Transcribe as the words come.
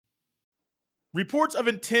Reports of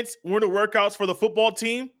intense winter workouts for the football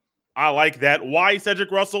team. I like that. Why Cedric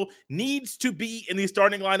Russell needs to be in the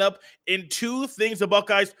starting lineup, and two things the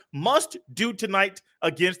Buckeyes must do tonight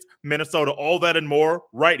against Minnesota. All that and more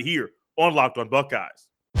right here on Locked On Buckeyes.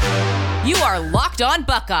 You are Locked On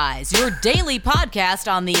Buckeyes, your daily podcast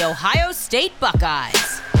on the Ohio State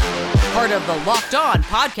Buckeyes. Part of the Locked On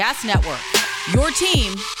Podcast Network, your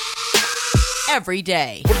team every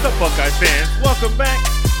day. What's up, Buckeyes fans? Welcome back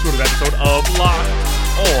to another episode of Locked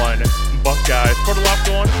On Buckeyes for the Locked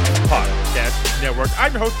On Podcast Network.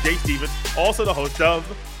 I'm your host, Jay Stevens, also the host of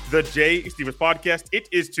the Jay Stevens Podcast. It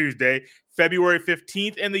is Tuesday, February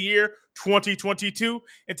 15th in the year 2022,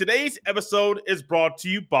 and today's episode is brought to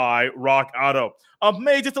you by Rock Auto.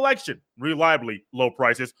 Amazing selection, reliably low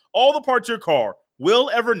prices, all the parts your car will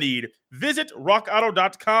ever need. Visit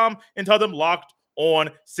rockauto.com and tell them Locked On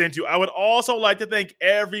sent you. I would also like to thank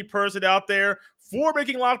every person out there for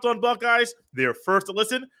making Locked On Buckeyes their first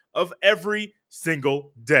listen of every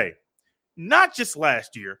single day. Not just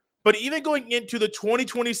last year, but even going into the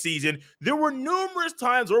 2020 season, there were numerous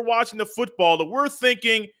times we're watching the football that we're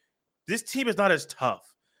thinking, this team is not as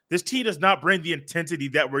tough. This team does not bring the intensity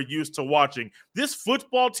that we're used to watching. This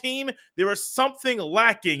football team, there is something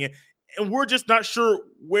lacking, and we're just not sure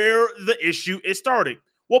where the issue is starting.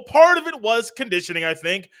 Well, part of it was conditioning, I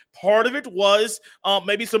think. Part of it was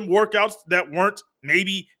maybe some workouts that weren't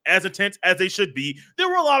maybe as intense as they should be. There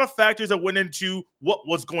were a lot of factors that went into what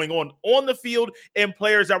was going on the field and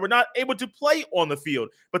players that were not able to play on the field.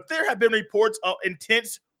 But there have been reports of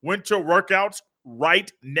intense winter workouts right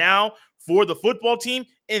now for the football team,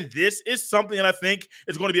 and this is something that I think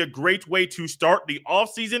is going to be a great way to start the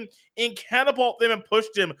offseason and catapult them and push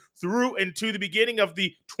them through into the beginning of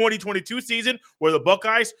the 2022 season, where the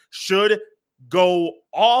Buckeyes should go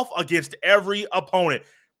off against every opponent.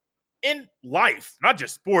 In life, not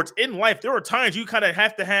just sports, in life, there are times you kind of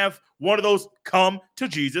have to have one of those come to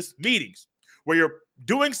Jesus meetings where you're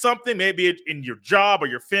doing something, maybe in your job or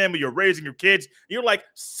your family, you're raising your kids, and you're like,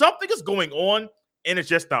 something is going on and it's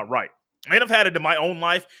just not right. And I've had it in my own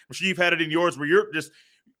life. I'm sure you've had it in yours, where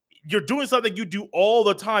you're doing something you do all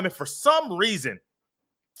the time, and for some reason,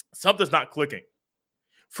 something's not clicking.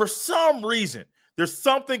 For some reason, there's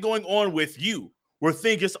something going on with you where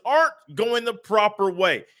things just aren't going the proper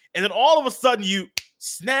way. And then all of a sudden you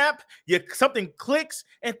snap, something clicks,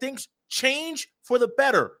 and things change for the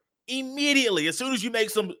better immediately. As soon as you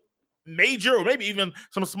make some major or maybe even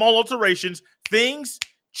some small alterations, things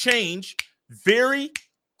change very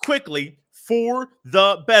quickly for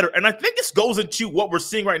the better. And I think this goes into what we're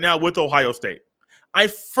seeing right now with Ohio State. I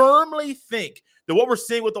firmly think that what we're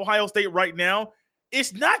seeing with Ohio State right now,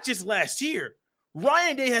 it's not just last year.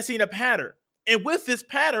 Ryan Day has seen a pattern. And with this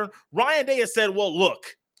pattern, Ryan Day has said, well, look,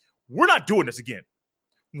 we're not doing this again.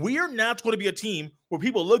 We're not going to be a team where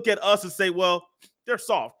people look at us and say, well, they're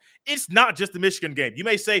soft. It's not just the Michigan game. You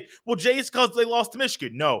may say, well, Jay, it's because they lost to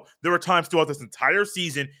Michigan. No, there were times throughout this entire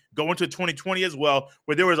season, going to 2020 as well,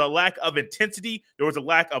 where there was a lack of intensity, there was a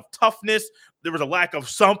lack of toughness, there was a lack of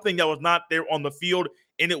something that was not there on the field,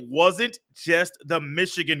 and it wasn't just the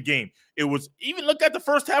Michigan game. It was, even look at the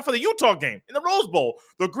first half of the Utah game in the Rose Bowl,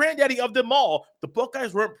 the granddaddy of them all. The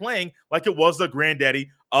Buckeyes weren't playing like it was the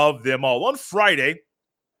granddaddy of them all. On Friday,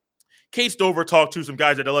 Kate Stover talked to some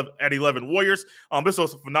guys at 11 Warriors. This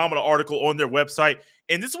was a phenomenal article on their website.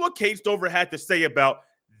 And this is what Kate Stover had to say about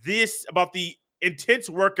the intense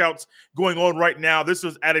workouts going on right now. This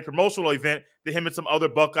was at a promotional event that him and some other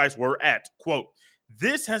Buckeyes were at. Quote,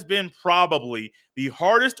 this has been probably the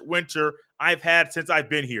hardest winter I've had since I've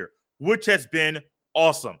been here, which has been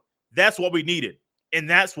awesome. That's what we needed, and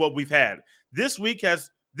that's what we've had. This week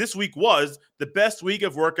was the best week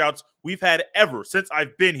of workouts we've had ever since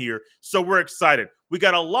I've been here, so we're excited. We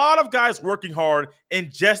got a lot of guys working hard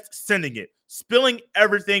and just sending it, spilling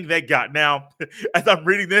everything they got. Now, as I'm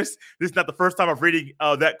reading this is not the first time I'm reading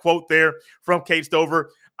that quote there from Kate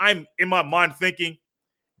Stover. I'm in my mind thinking,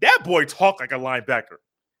 that boy talk like a linebacker.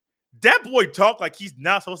 That boy talk like he's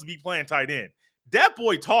not supposed to be playing tight end. That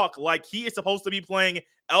boy talk like he is supposed to be playing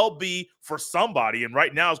LB for somebody, and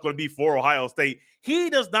right now it's going to be for Ohio State. He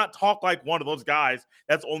does not talk like one of those guys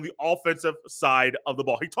that's on the offensive side of the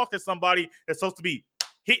ball. He talks to somebody that's supposed to be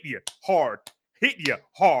hitting you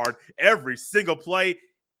hard every single play.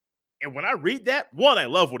 And when I read that, one, I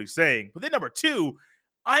love what he's saying. But then number two,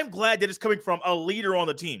 I'm glad that it's coming from a leader on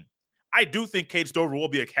the team. I do think Kate Stover will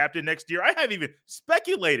be a captain next year. I haven't even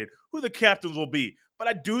speculated who the captains will be, but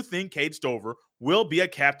I do think Kate Stover will be a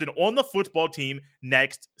captain on the football team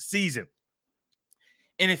next season.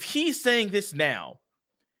 And if he's saying this now,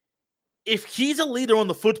 if he's a leader on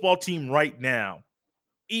the football team right now,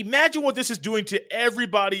 Imagine what this is doing to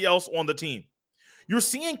everybody else on the team. You're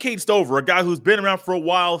seeing Cade Stover, a guy who's been around for a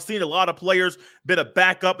while, seen a lot of players, been a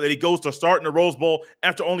backup that he goes to start in the Rose Bowl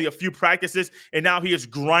after only a few practices, and now he is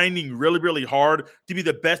grinding really, really hard to be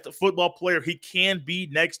the best football player he can be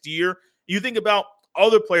next year. You think about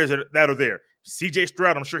other players that are there. CJ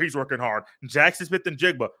Stroud, I'm sure he's working hard. Jackson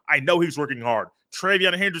Smith-Njigba, I know he's working hard.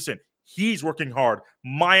 TreVeyon Henderson, he's working hard.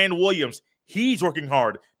 Mayan Williams, he's working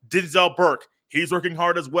hard. Denzel Burke, he's working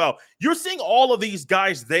hard as well. You're seeing all of these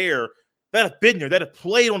guys there that have been there, that have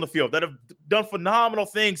played on the field, that have done phenomenal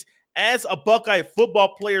things as a Buckeye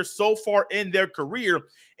football player so far in their career.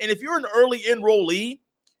 And if you're an early enrollee,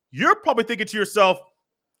 you're probably thinking to yourself,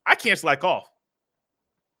 I can't slack off.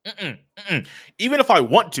 Even if I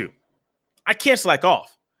want to, I can't slack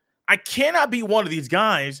off. I cannot be one of these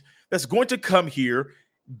guys that's going to come here,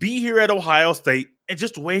 be here at Ohio State, and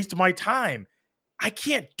just waste my time. I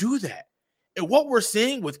can't do that. And what we're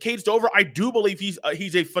seeing with Cade Stover, I do believe he's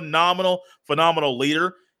a phenomenal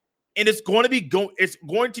leader, and it's going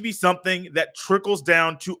to be something that trickles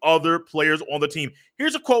down to other players on the team.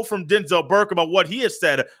 Here's a quote from Denzel Burke about what he has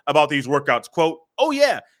said about these workouts. Quote, "Oh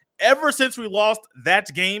yeah, ever since we lost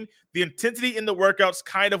that game, the intensity in the workouts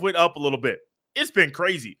kind of went up a little bit. It's been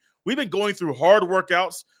crazy. We've been going through hard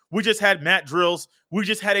workouts. We just had mat drills. We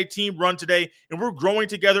just had a team run today, and we're growing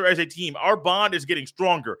together as a team. Our bond is getting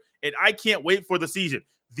stronger, and I can't wait for the season."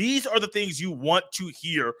 These are the things you want to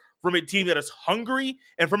hear from a team that is hungry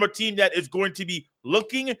and from a team that is going to be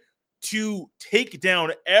looking to take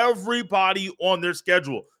down everybody on their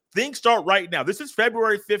schedule. Things start right now. This is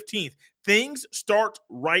February 15th. Things start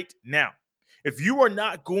right now. If you are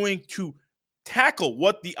not going to tackle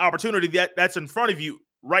what the opportunity that's in front of you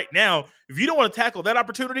right now, if you don't want to tackle that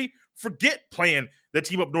opportunity, forget playing the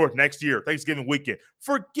team up north next year, Thanksgiving weekend.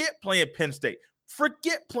 Forget playing Penn State.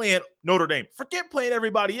 Forget playing Notre Dame. Forget playing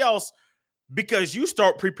everybody else, because you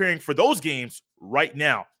start preparing for those games right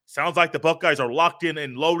now. Sounds like the Buckeyes are locked in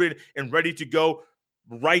and loaded and ready to go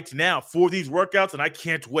right now for these workouts, and I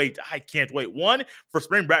can't wait. I can't wait. One, for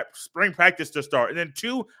spring practice to start, and then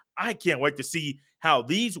two, I can't wait to see how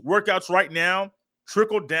these workouts right now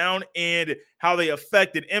trickle down and how they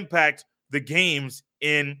affect and impact the games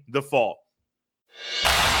in the fall.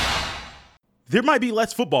 There might be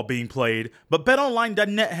less football being played, but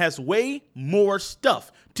BetOnline.net has way more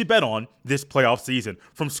stuff to bet on this playoff season.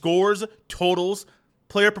 From scores, totals,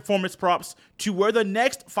 player performance props, to where the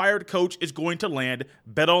next fired coach is going to land,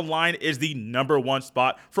 BetOnline is the number one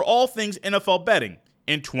spot for all things NFL betting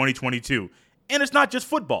in 2022. And it's not just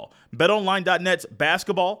football. BetOnline.net's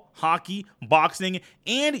basketball, hockey, boxing,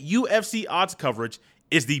 and UFC odds coverage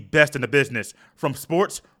is the best in the business. From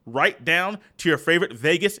sports right down to your favorite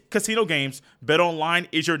Vegas casino games, BetOnline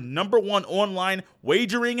is your number one online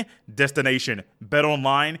wagering destination.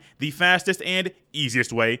 BetOnline, the fastest and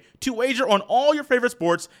easiest way to wager on all your favorite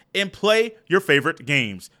sports and play your favorite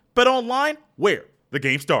games. BetOnline, where the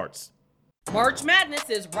game starts. March Madness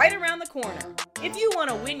is right around the corner. If you want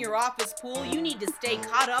to win your office pool, you need to stay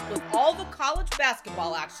caught up with all the college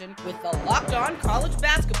basketball action with the Locked On College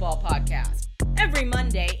Basketball Podcast. Every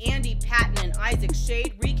Monday, Andy Patton and Isaac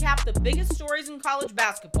Shade recap the biggest stories in college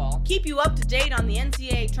basketball, keep you up to date on the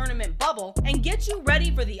NCAA tournament bubble, and get you ready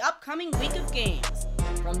for the upcoming week of games.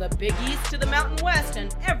 From the Big East to the Mountain West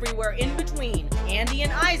and everywhere in between, Andy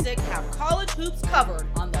and Isaac have college hoops covered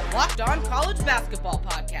on the Locked On College Basketball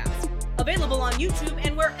Podcast. Available on YouTube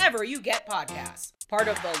and wherever you get podcasts. Part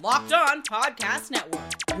of the Locked On Podcast Network.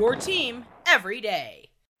 Your team every day.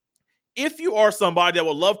 If you are somebody that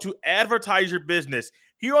would love to advertise your business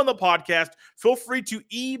here on the podcast, feel free to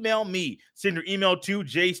email me. Send your email to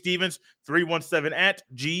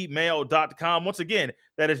jstevens317@gmail.com. Once again,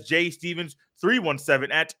 that is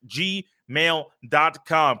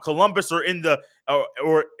jstevens317@gmail.com. Columbus or in the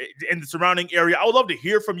surrounding area, I would love to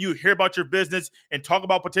hear from you, hear about your business, and talk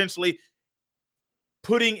about potentially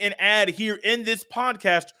putting an ad here in this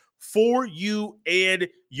podcast for you and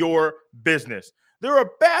your business. There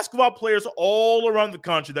are basketball players all around the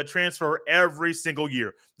country that transfer every single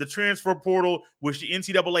year. The transfer portal, which the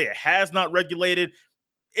NCAA has not regulated,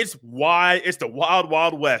 it's the wild,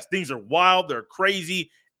 wild west. Things are wild. They're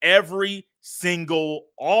crazy every single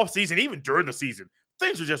offseason, even during the season.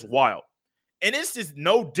 Things are just wild. And it's just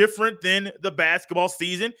no different than the basketball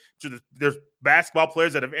season. There's basketball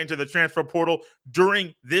players that have entered the transfer portal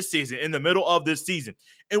during this season, in the middle of this season.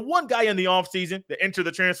 And one guy in the offseason that entered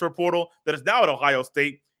the transfer portal that is now at Ohio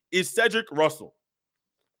State is Cedric Russell.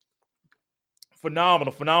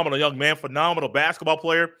 Phenomenal young man, phenomenal basketball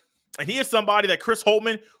player. And he is somebody that Chris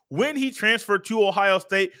Holtmann, when he transferred to Ohio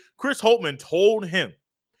State, Chris Holtmann told him,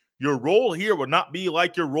 Your role here will not be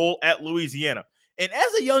like your role at Louisiana. And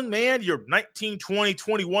as a young man, you're 19, 20,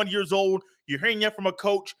 21 years old. You're hearing that from a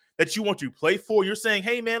coach that you want to play for. You're saying,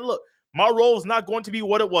 hey, man, look, my role is not going to be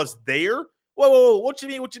what it was there. Whoa, what you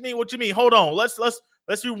mean? What you mean? Hold on. Let's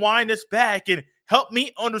rewind this back and help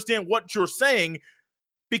me understand what you're saying.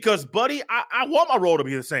 Because, buddy, I want my role to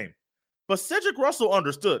be the same. But Cedric Russell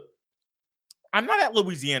understood. I'm not at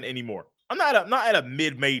Louisiana anymore. I'm not at a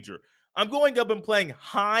mid-major. I'm going up and playing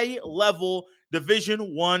high-level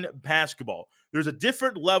Division I basketball. There's a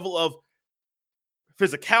different level of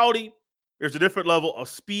physicality. There's a different level of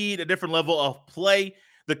speed, a different level of play.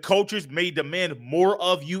 The coaches may demand more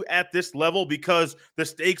of you at this level because the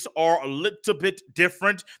stakes are a little bit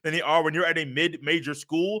different than they are when you're at a mid-major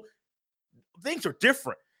school. Things are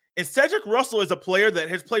different. And Cedric Russell is a player that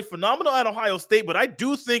has played phenomenal at Ohio State, but I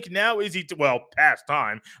do think now is past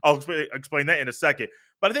time. I'll explain that in a second.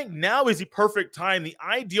 But I think now is the perfect time, the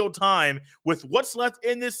ideal time with what's left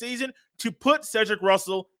in this season to put Cedric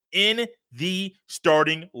Russell in the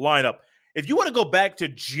starting lineup. If you want to go back to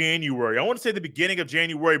January, I want to say the beginning of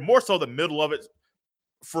January, more so the middle of it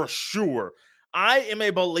for sure. I am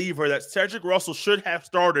a believer that Cedric Russell should have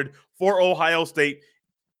started for Ohio State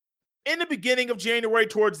in the beginning of January,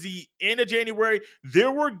 towards the end of January.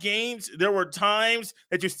 There were times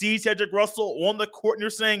that you see Cedric Russell on the court and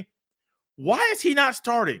you're saying, why is he not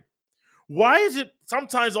starting? Why is it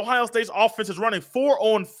sometimes Ohio State's offense is running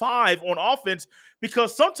 4-on-5 on offense?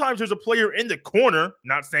 Because sometimes there's a player in the corner,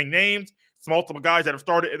 not saying names, it's multiple guys that have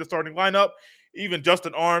started in the starting lineup, even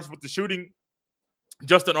Justin Arns with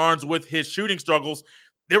his shooting struggles.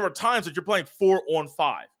 There were times that you're playing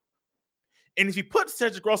 4-on-5. And if you put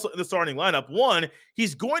Cedric Russell in the starting lineup, one,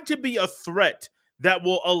 he's going to be a threat that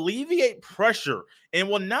will alleviate pressure and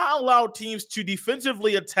will not allow teams to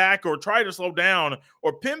defensively attack or try to slow down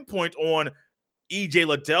or pinpoint on E.J.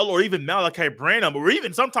 Liddell or even Malachi Branham or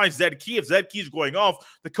even sometimes Zed Key. If Zed Key is going off,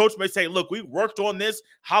 the coach may say, look, we worked on this.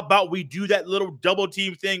 How about we do that little double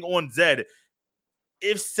team thing on Zed?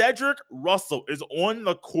 If Cedric Russell is on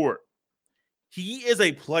the court, he is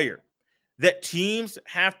a player that teams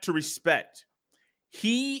have to respect.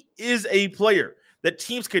 He is a player that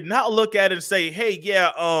teams could not look at and say, hey,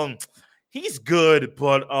 he's good,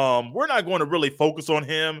 but we're not going to really focus on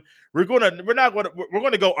him. We're going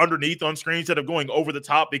to go underneath on screens instead of going over the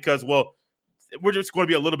top because, we're just going to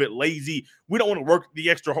be a little bit lazy. We don't want to work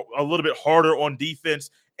a little bit harder on defense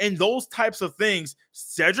and those types of things.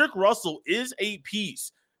 Cedric Russell is a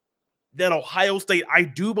piece that Ohio State, I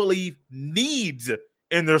do believe, needs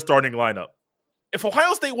in their starting lineup. If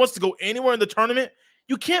Ohio State wants to go anywhere in the tournament,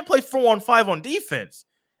 you can't play 4-on-5 on defense.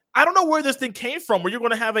 I don't know where this thing came from, where you're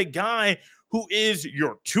going to have a guy who is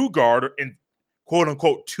your two guard and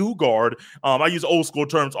quote-unquote two guard. I use old school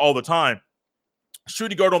terms all the time.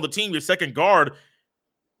 Shooting guard on the team, your second guard,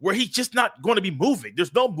 where he's just not going to be moving.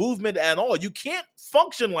 There's no movement at all. You can't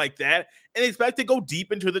function like that and expect to go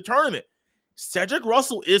deep into the tournament. Cedric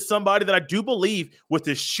Russell is somebody that I do believe with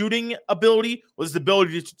his shooting ability, with his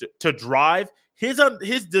ability to drive,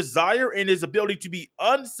 his desire and his ability to be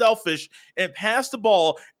unselfish and pass the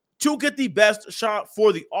ball to get the best shot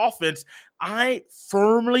for the offense. I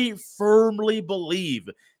firmly believe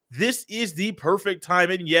this is the perfect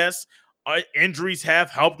time. And yes, injuries have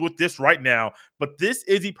helped with this right now, but this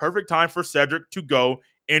is the perfect time for Cedric to go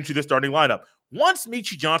into the starting lineup. Once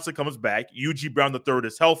Meechie Johnson comes back, UG Brown III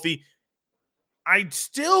is healthy, I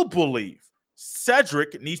still believe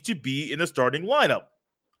Cedric needs to be in the starting lineup.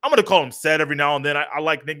 I'm going to call him Ced every now and then. I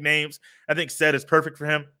like nicknames. I think Ced is perfect for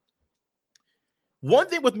him. One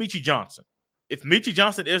thing with Meechie Johnson, if Meechie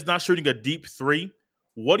Johnson is not shooting a deep three,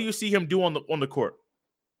 what do you see him do on the court?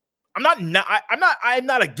 I'm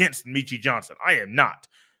not against Meechie Johnson. I am not.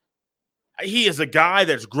 He is a guy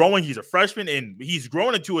that's growing. He's a freshman, and he's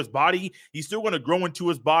growing into his body. He's still going to grow into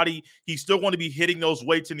his body. He's still going to be hitting those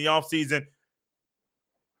weights in the offseason.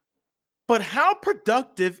 But how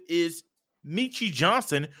productive is Meechie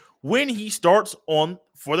Johnson when he starts on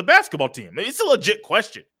for the basketball team? It's a legit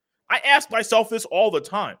question. I ask myself this all the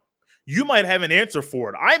time. You might have an answer for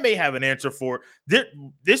it. I may have an answer for it.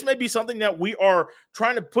 This may be something that we are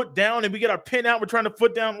trying to put down, and we get our pin out. We're trying to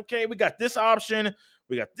put down, okay, we got this option.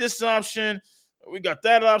 We got this option. We got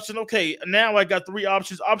that option. Okay, now I got 3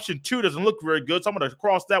 options. Option 2 doesn't look very good, so I'm going to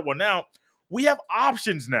cross that one out. We have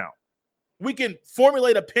options now. We can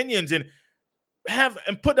formulate opinions and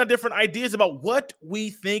put down different ideas about what we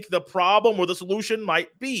think the problem or the solution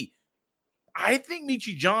might be. I think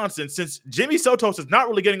Meechie Johnson, since Jimmy Sotos is not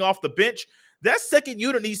really getting off the bench, that second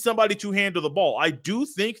unit needs somebody to handle the ball. I do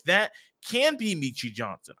think that can be Meechie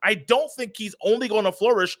Johnson. I don't think he's only going to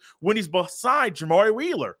flourish when he's beside Jamari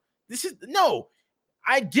Wheeler.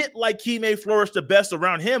 I get like he may flourish the best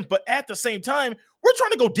around him, but at the same time, we're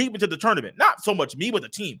trying to go deep into the tournament. Not so much me, but the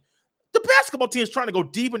team. The basketball team is trying to go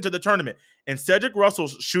deep into the tournament. And Cedric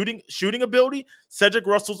Russell's shooting ability, Cedric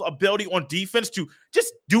Russell's ability on defense to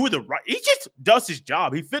just do the right. He just does his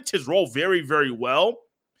job. He fits his role very, very well.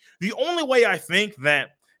 The only way I think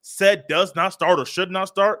that Ced does not start or should not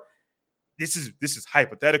start, this is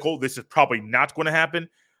hypothetical. This is probably not going to happen.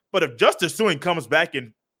 But if Justice Sueing comes back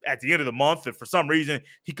at the end of the month, if for some reason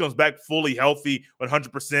he comes back fully healthy,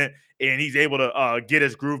 100%, and he's able to get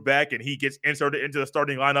his groove back and he gets inserted into the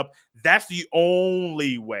starting lineup, that's the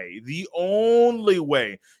only way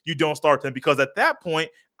you don't start him, because at that point,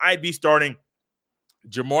 I'd be starting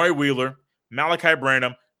Jamari Wheeler, Malachi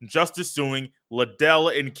Branham, Justice Sueing, Liddell,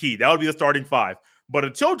 and Key. That would be the starting five. But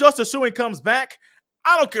until Justice Sueing comes back,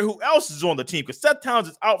 I don't care who else is on the team, because Seth Towns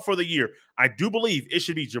is out for the year. I do believe it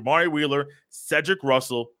should be Jamari Wheeler, Cedric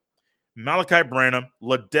Russell, Malachi Branham,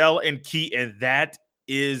 Liddell, and Key, and that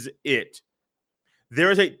is it.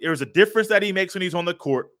 There's a difference that he makes when he's on the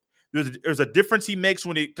court. There's a difference he makes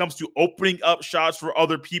when it comes to opening up shots for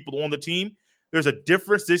other people on the team. There's a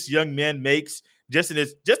difference this young man makes just in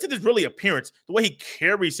his really appearance, the way he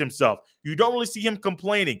carries himself. You don't really see him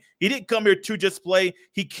complaining. He didn't come here to just play.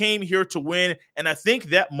 He came here to win, and I think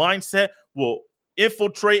that mindset will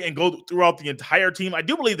infiltrate and go throughout the entire team. I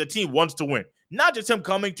do believe the team wants to win. Not just him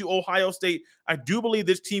coming to Ohio State. I do believe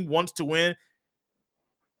this team wants to win.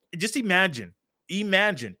 Just imagine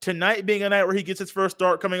tonight being a night where he gets his first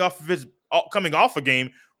start coming off a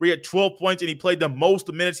game where he had 12 points and he played the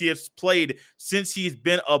most minutes he has played since he's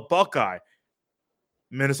been a Buckeye.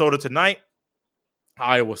 Minnesota tonight,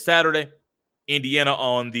 Iowa Saturday, Indiana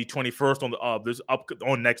on the 21st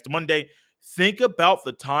on next Monday. Think about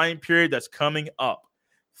the time period that's coming up.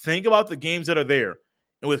 Think about the games that are there.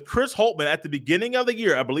 And with Chris Holtmann at the beginning of the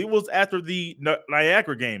year, I believe it was after the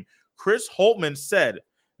Niagara game, Chris Holtmann said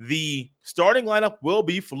the starting lineup will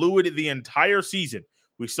be fluid the entire season.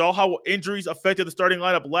 We saw how injuries affected the starting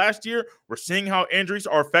lineup last year. We're seeing how injuries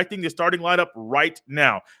are affecting the starting lineup right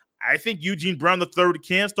now. I think Eugene Brown III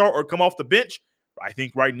can start or come off the bench. I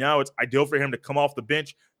think right now it's ideal for him to come off the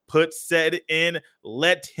bench, put Ced in,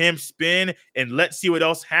 let him spin, and let's see what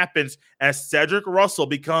else happens as Cedric Russell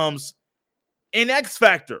becomes an X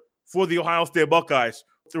factor for the Ohio State Buckeyes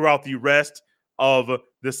throughout the rest of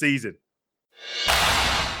the season.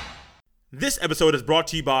 This episode is brought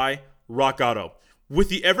to you by Rock Auto. With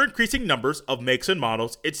the ever-increasing numbers of makes and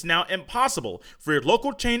models, it's now impossible for your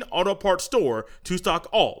local chain auto parts store to stock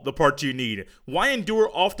all the parts you need. Why endure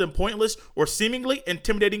often pointless or seemingly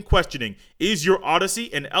intimidating questioning? Is your Odyssey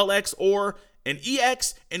an LX or an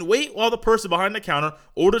EX, and wait while the person behind the counter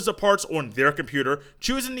orders the parts on their computer,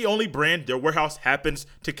 choosing the only brand their warehouse happens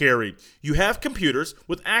to carry. You have computers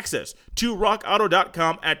with access to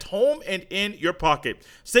rockauto.com at home and in your pocket.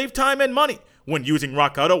 Save time and money when using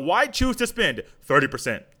Rock Auto. Why choose to spend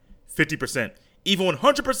 30%, 50%, even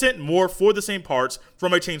 100% more for the same parts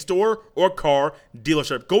from a chain store or car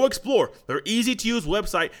dealership? Go explore their easy-to-use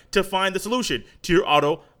website to find the solution to your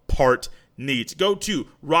auto part needs. Go to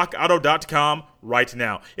rockauto.com right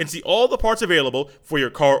now and see all the parts available for your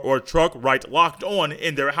car or truck right locked on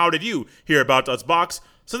in their How Did You Hear About Us box,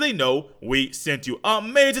 so they know we sent you.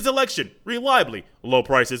 Amazing selection, reliably low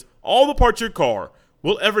prices, all the parts your car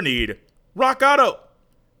will ever need.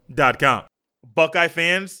 rockauto.com. Buckeye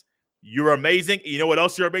fans, you're amazing. You know what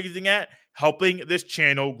else you're amazing at? Helping this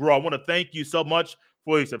channel grow. I want to thank you so much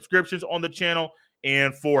for your subscriptions on the channel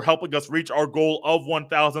and for helping us reach our goal of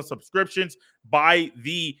 1,000 subscriptions by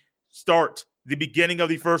the beginning of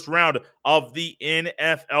the first round of the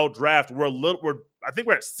NFL draft. I think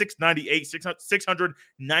we're at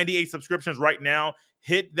 698 subscriptions right now.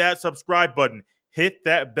 Hit that subscribe button. Hit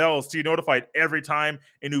that bell so you're notified every time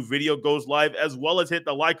a new video goes live, as well as hit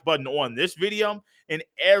the like button on this video and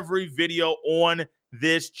every video on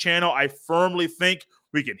this channel. I firmly think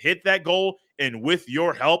we can hit that goal, and with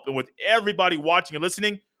your help and with everybody watching and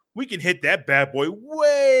listening, we can hit that bad boy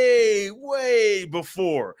way, way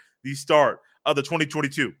before the start of the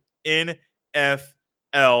 2022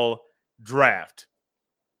 NFL Draft.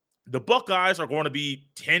 The Buckeyes are going to be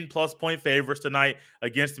 10-plus point favorites tonight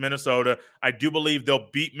against Minnesota. I do believe they'll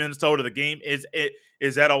beat Minnesota. The game is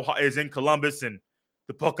in Columbus, and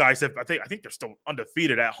the Buckeyes I think they're still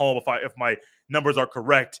undefeated at home if my numbers are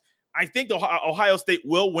correct. I think Ohio State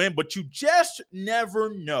will win, but you just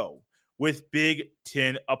never know with Big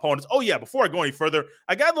Ten opponents. Oh, yeah, before I go any further,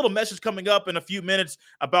 I got a little message coming up in a few minutes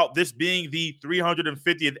about this being the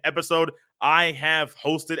 350th episode I have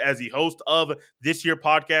hosted as the host of this here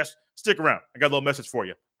podcast. Stick around. I got a little message for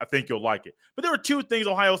you. I think you'll like it. But there are two things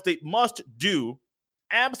Ohio State must do,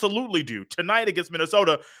 absolutely do, tonight against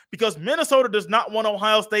Minnesota, because Minnesota does not want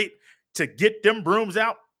Ohio State to get them brooms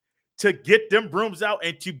out,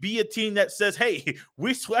 and to be a team that says, hey,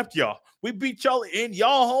 we swept y'all. We beat y'all in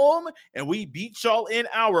y'all home, and we beat y'all in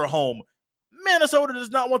our home. Minnesota does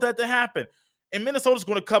not want that to happen. And Minnesota's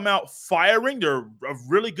going to come out firing. They're a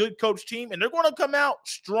really good coach team, and they're going to come out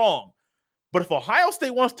strong. But if Ohio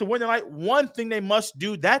State wants to win tonight, one thing they must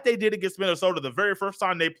do that they did against Minnesota the very first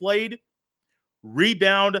time they played,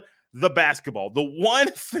 rebound the basketball. The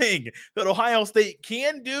one thing that Ohio State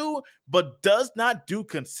can do but does not do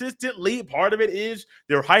consistently, part of it is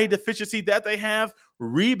their high deficiency that they have,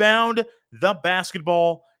 rebound the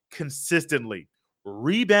basketball consistently.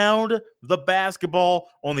 Rebound the basketball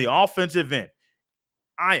on the offensive end.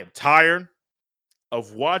 I am tired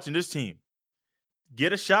of watching this team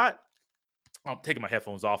get a shot. I'm taking my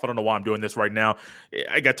headphones off. I don't know why I'm doing this right now.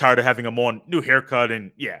 I got tired of having them on. New haircut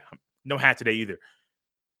and, no hat today either.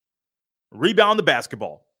 Rebound the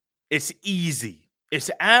basketball. It's easy.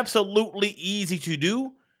 It's absolutely easy to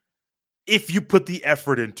do if you put the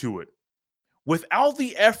effort into it. Without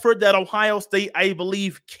the effort that Ohio State, I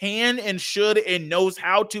believe, can and should and knows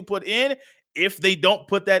how to put in, if they don't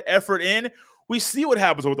put that effort in, we see what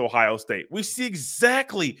happens with Ohio State. We see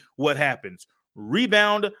exactly what happens.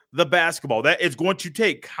 Rebound the basketball. That is going to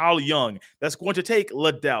take Kyle Young. That's going to take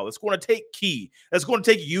Liddell. That's going to take Key. That's going to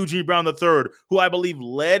take Eugene Brown III, who I believe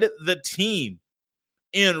led the team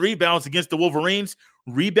in rebounds against the Wolverines.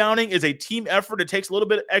 Rebounding is a team effort. It takes a little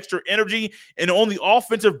bit of extra energy. And on the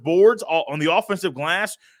offensive boards, on the offensive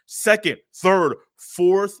glass, second, third,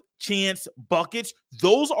 fourth chance buckets,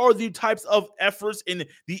 those are the types of efforts and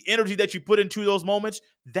the energy that you put into those moments.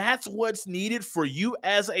 That's what's needed for you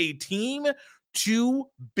as a team to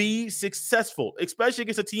be successful, especially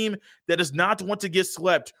against a team that does not want to get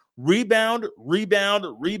swept. Rebound,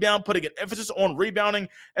 putting an emphasis on rebounding,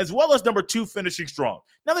 as well as number two, finishing strong.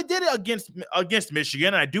 Now, they did it against Michigan,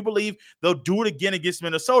 and I do believe they'll do it again against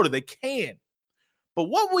Minnesota. They can. But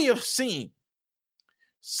what we have seen,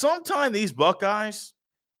 sometimes these Buckeyes,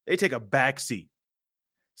 they take a backseat.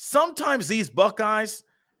 Sometimes these Buckeyes,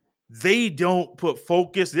 they don't put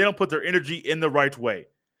focus, they don't put their energy in the right way.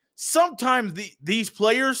 Sometimes these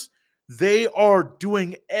players, they are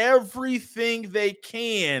doing everything they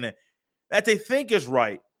can that they think is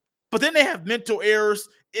right. But then they have mental errors.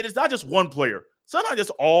 It is not just one player. Sometimes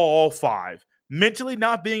it's all five. Mentally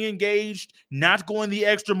not being engaged, not going the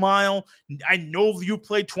extra mile. I know you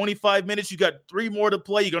played 25 minutes. You got 3 more to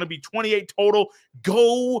play. You're going to be 28 total.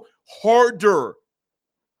 Go harder.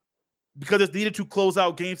 Because it's needed to close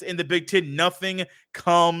out games in the Big Ten. Nothing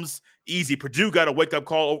comes easy. Purdue got a wake-up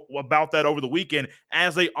call about that over the weekend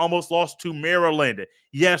as they almost lost to Maryland.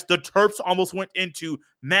 Yes, the Terps almost went into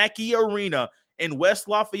Mackey Arena in West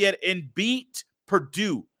Lafayette and beat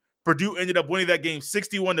Purdue. Purdue ended up winning that game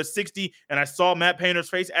 61-60, and I saw Matt Painter's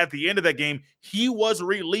face at the end of that game. He was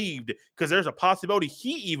relieved because there's a possibility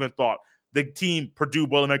he even thought the team Purdue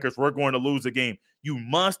Boilermakers were going to lose the game. You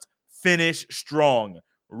must finish strong.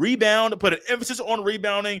 Rebound, put an emphasis on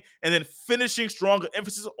rebounding, and then finishing strong,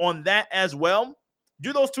 emphasis on that as well.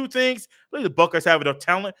 Do those two things. I believe the Buckeyes have enough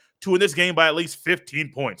talent to win this game by at least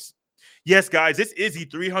 15 points. Yes, guys, this is the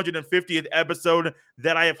 350th episode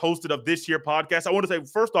that I have hosted of this year podcast. I want to say,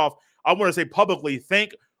 first off, I want to say publicly,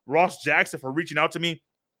 thank Ross Jackson for reaching out to me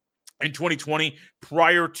in 2020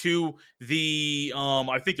 prior to the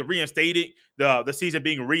season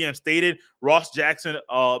being reinstated. Ross Jackson,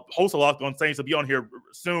 host of Locked On Saints, will be on here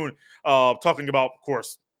soon, talking about, of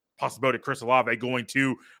course, possibility of Chris Olave going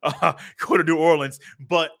to New Orleans.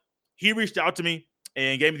 But he reached out to me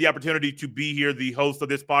and gave me the opportunity to be here, the host of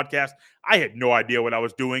this podcast. I had no idea what I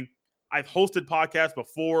was doing. I've hosted podcasts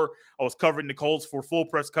before. I was covering the Colts for Full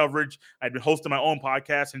Press coverage. I'd been hosting my own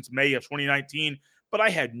podcast since May of 2019, but I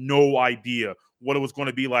had no idea what it was going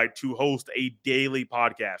to be like to host a daily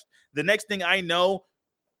podcast. The next thing I know,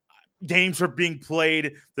 games are being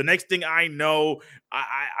played. The next thing I know,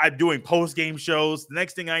 I'm doing post-game shows. The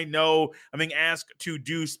next thing I know, I'm being asked to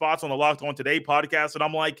do spots on the Locked On Today podcast, and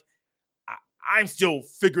I'm like, I'm still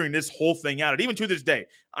figuring this whole thing out. And even to this day,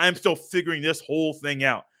 I'm still figuring this whole thing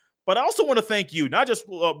out. But I also want to thank you, not just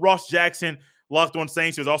Ross Jackson, Locked On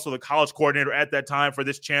Saints, who was also the college coordinator at that time for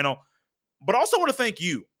this channel, but I also want to thank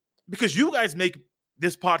you because you guys make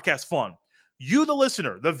this podcast fun. You, the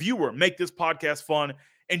listener, the viewer, make this podcast fun,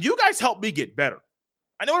 and you guys help me get better.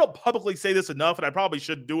 I know I don't publicly say this enough, and I probably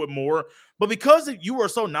should do it more, but because you are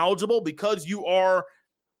so knowledgeable, because you are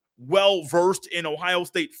well-versed in Ohio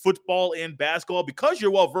State football and basketball, because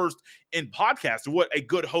you're well-versed in podcasts, what a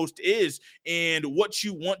good host is and what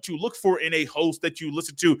you want to look for in a host that you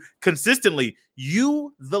listen to consistently,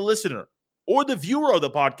 you, the listener, or the viewer of the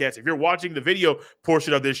podcast, if you're watching the video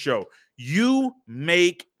portion of this show, you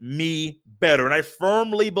make me better. And I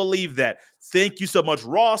firmly believe that. Thank you so much,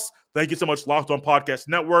 Ross. Thank you so much, Locked On Podcast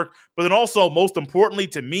Network. But then also, most importantly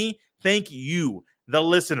to me, thank you, the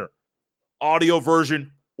listener, audio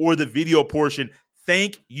version or the video portion.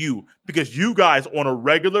 Thank you, because you guys on a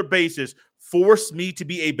regular basis force me to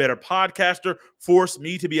be a better podcaster, force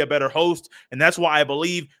me to be a better host. And that's why I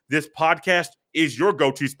believe this podcast is your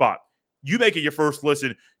go-to spot. You make it your first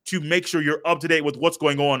listen to make sure you're up to date with what's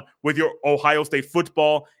going on with your Ohio State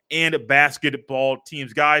football and basketball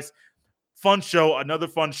teams. Guys, fun show, another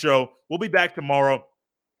fun show. We'll be back tomorrow.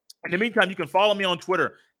 In the meantime, you can follow me on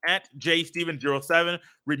Twitter at jsteven07.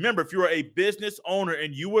 Remember, if you're a business owner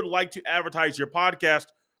and you would like to advertise your podcast,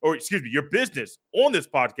 or excuse me, your business on this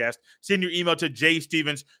podcast, send your email to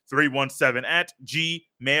jstevens317 at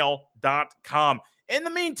gmail.com. In the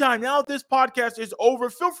meantime, now that this podcast is over,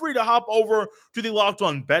 feel free to hop over to the Locked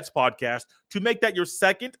On Bets podcast to make that your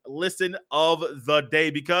second listen of the day,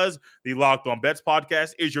 because the Locked On Bets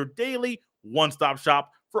podcast is your daily one-stop shop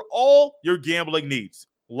for all your gambling needs.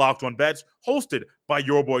 Locked On Bets, hosted by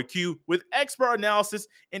your boy Q, with expert analysis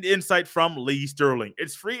and insight from Lee Sterling.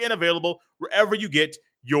 It's free and available wherever you get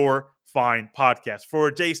your fine podcast.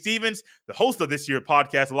 For Jay Stevens, the host of this year's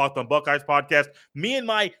podcast, the Locked On Buckeyes podcast, me and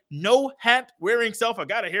my no hat wearing self, I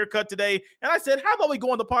got a haircut today, and I said, how about we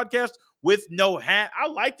go on the podcast with no hat? I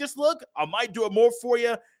like this look. I might do it more for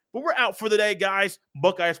you, but we're out for the day, guys.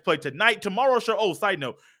 Buckeyes play tonight. Tomorrow's show, side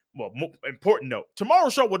note, well, important note,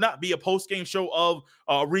 tomorrow's show will not be a post-game show of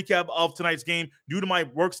a recap of tonight's game. Due to my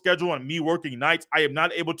work schedule and me working nights, I am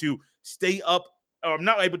not able to stay up. I'm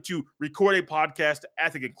not able to record a podcast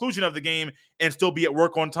at the conclusion of the game and still be at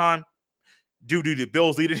work on time due to the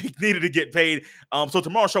bills needed to get paid. So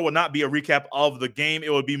tomorrow's show will not be a recap of the game.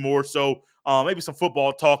 It will be more so maybe some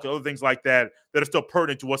football talk, other things like that are still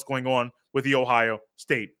pertinent to what's going on with the Ohio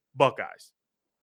State Buckeyes.